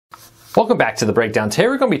Welcome back to the breakdown. Today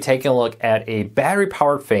we're going to be taking a look at a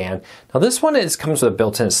battery-powered fan. Now this one comes with a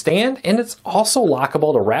built-in stand, and it's also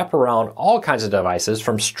lockable to wrap around all kinds of devices,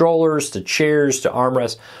 from strollers to chairs to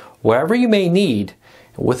armrests, whatever you may need,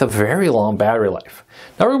 with a very long battery life.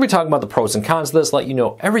 Now we're going to be talking about the pros and cons of this, let you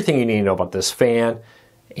know everything you need to know about this fan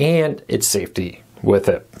and its safety with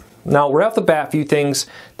it. Now right off the bat, a few things.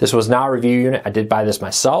 This was not a review unit. I did buy this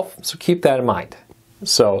myself, so keep that in mind.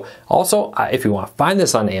 So also, if you want to find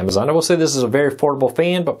this on Amazon, I will say this is a very affordable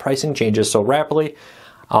fan, but pricing changes so rapidly.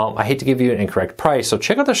 I hate to give you an incorrect price, so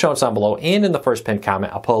check out the show notes down below, and in the first pinned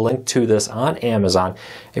comment, I'll put a link to this on Amazon.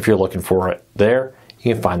 If you're looking for it there,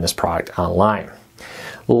 you can find this product online.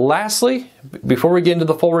 Lastly, before we get into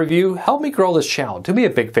the full review, help me grow this channel. Do me a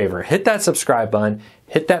big favor, hit that subscribe button,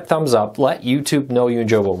 hit that thumbs up, let YouTube know you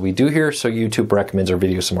enjoy what we do here so YouTube recommends our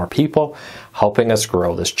videos to more people, helping us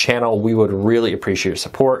grow this channel. We would really appreciate your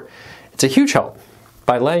support. It's a huge help.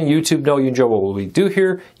 By letting YouTube know you enjoy what we do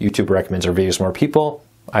here, YouTube recommends our videos to more people.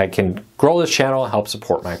 I can grow this channel and help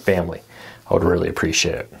support my family. I would really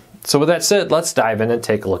appreciate it. So with that said, let's dive in and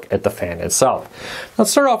take a look at the fan itself.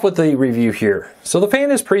 Let's start off with the review here. So the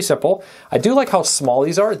fan is pretty simple. I do like how small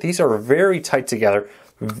these are. These are very tight together.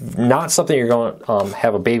 Not something you're going to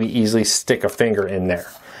have a baby easily stick a finger in there.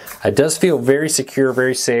 It does feel very secure,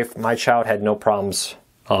 very safe. My child had no problems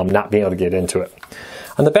not being able to get into it.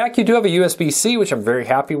 On the back, you do have a USB-C, which I'm very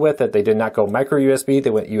happy with, that they did not go micro USB,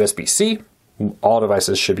 they went USB-C. All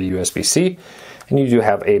devices should be USB-C. And you do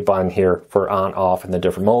have a button here for on, off, and the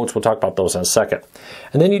different modes. We'll talk about those in a second.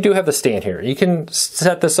 And then you do have the stand here. You can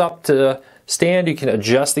set this up to stand. You can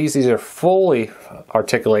adjust these. These are fully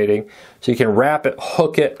articulating. So you can wrap it,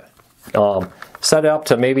 hook it, set it up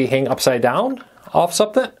to maybe hang upside down off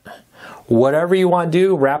something. Whatever you want to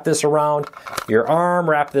do, wrap this around your arm,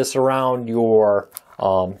 wrap this around your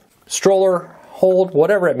stroller hold,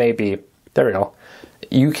 whatever it may be. There we go.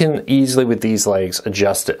 You can easily, with these legs,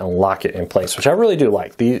 adjust it and lock it in place, which I really do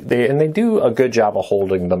like. They do a good job of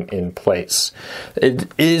holding them in place.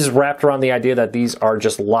 It is wrapped around the idea that these are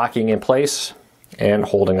just locking in place and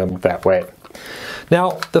holding them that way.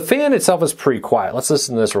 Now, the fan itself is pretty quiet. Let's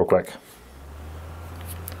listen to this real quick.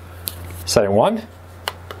 Setting 1.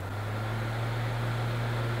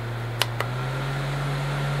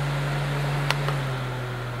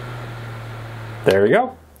 There you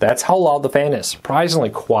go. That's how loud the fan is, surprisingly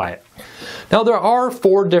quiet. Now there are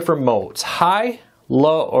 4 different modes, high,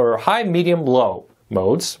 low, or high, medium, low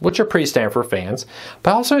modes, which are pretty standard for fans,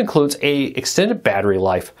 but also includes a extended battery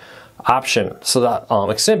life option. So that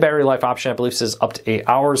extended battery life option, I believe, says up to 8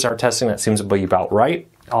 hours. Our testing, that seems to be about right,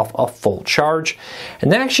 off a full charge.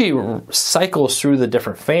 And that actually cycles through the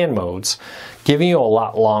different fan modes, giving you a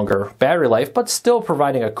lot longer battery life, but still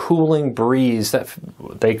providing a cooling breeze. That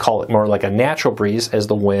they call it more like a natural breeze as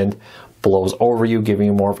the wind blows over you, giving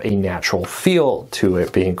you more of a natural feel to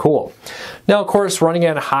it being cool. Now, of course, running it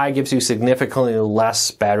on high gives you significantly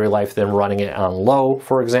less battery life than running it on low,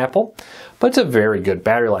 for example. But it's a very good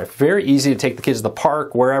battery life. Very easy to take the kids to the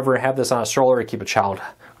park, wherever, have this on a stroller to keep a child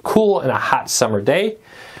cool in a hot summer day.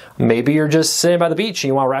 Maybe you're just sitting by the beach and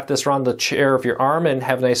you want to wrap this around the chair of your arm and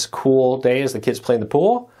have a nice cool day as the kids play in the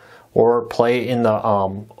pool or play in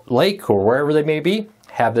the lake or wherever they may be.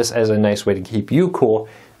 Have this as a nice way to keep you cool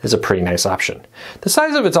is a pretty nice option. The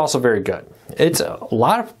size of it's also very good. It's a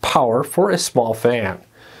lot of power for a small fan.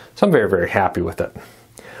 So I'm very, very happy with it.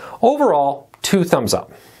 Overall, 2 thumbs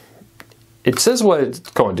up. It says what it's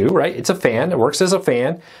going to do, right? It's a fan. It works as a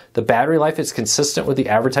fan. The battery life is consistent with the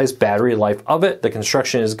advertised battery life of it. The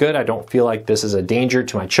construction is good. I don't feel like this is a danger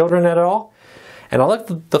to my children at all. And I like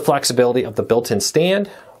the flexibility of the built-in stand,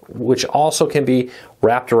 which also can be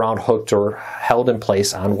wrapped around, hooked, or held in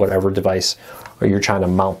place on whatever device you're trying to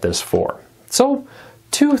mount this for. So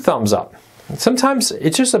 2 thumbs up. Sometimes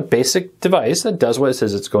it's just a basic device that does what it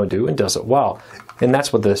says it's going to do and does it well. And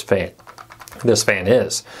that's what this fan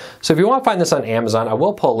is. So if you want to find this on Amazon, I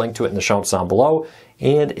will put a link to it in the show notes down below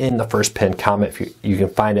and in the first pinned comment. If you can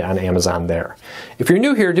find it on Amazon there. If you're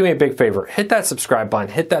new here, do me a big favor. Hit that subscribe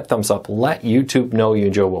button, hit that thumbs up, let YouTube know you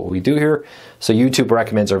enjoy what we do here so YouTube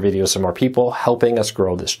recommends our videos to more people, helping us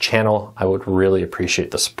grow this channel. I would really appreciate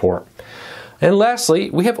the support. And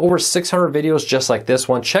lastly, we have over 600 videos just like this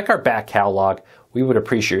one. Check our back catalog. We would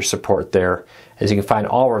appreciate your support there, as you can find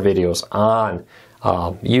all our videos on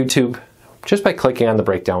YouTube just by clicking on the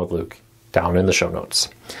Breakdown with Luke down in the show notes.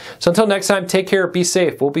 So until next time, take care, be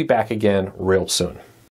safe. We'll be back again real soon.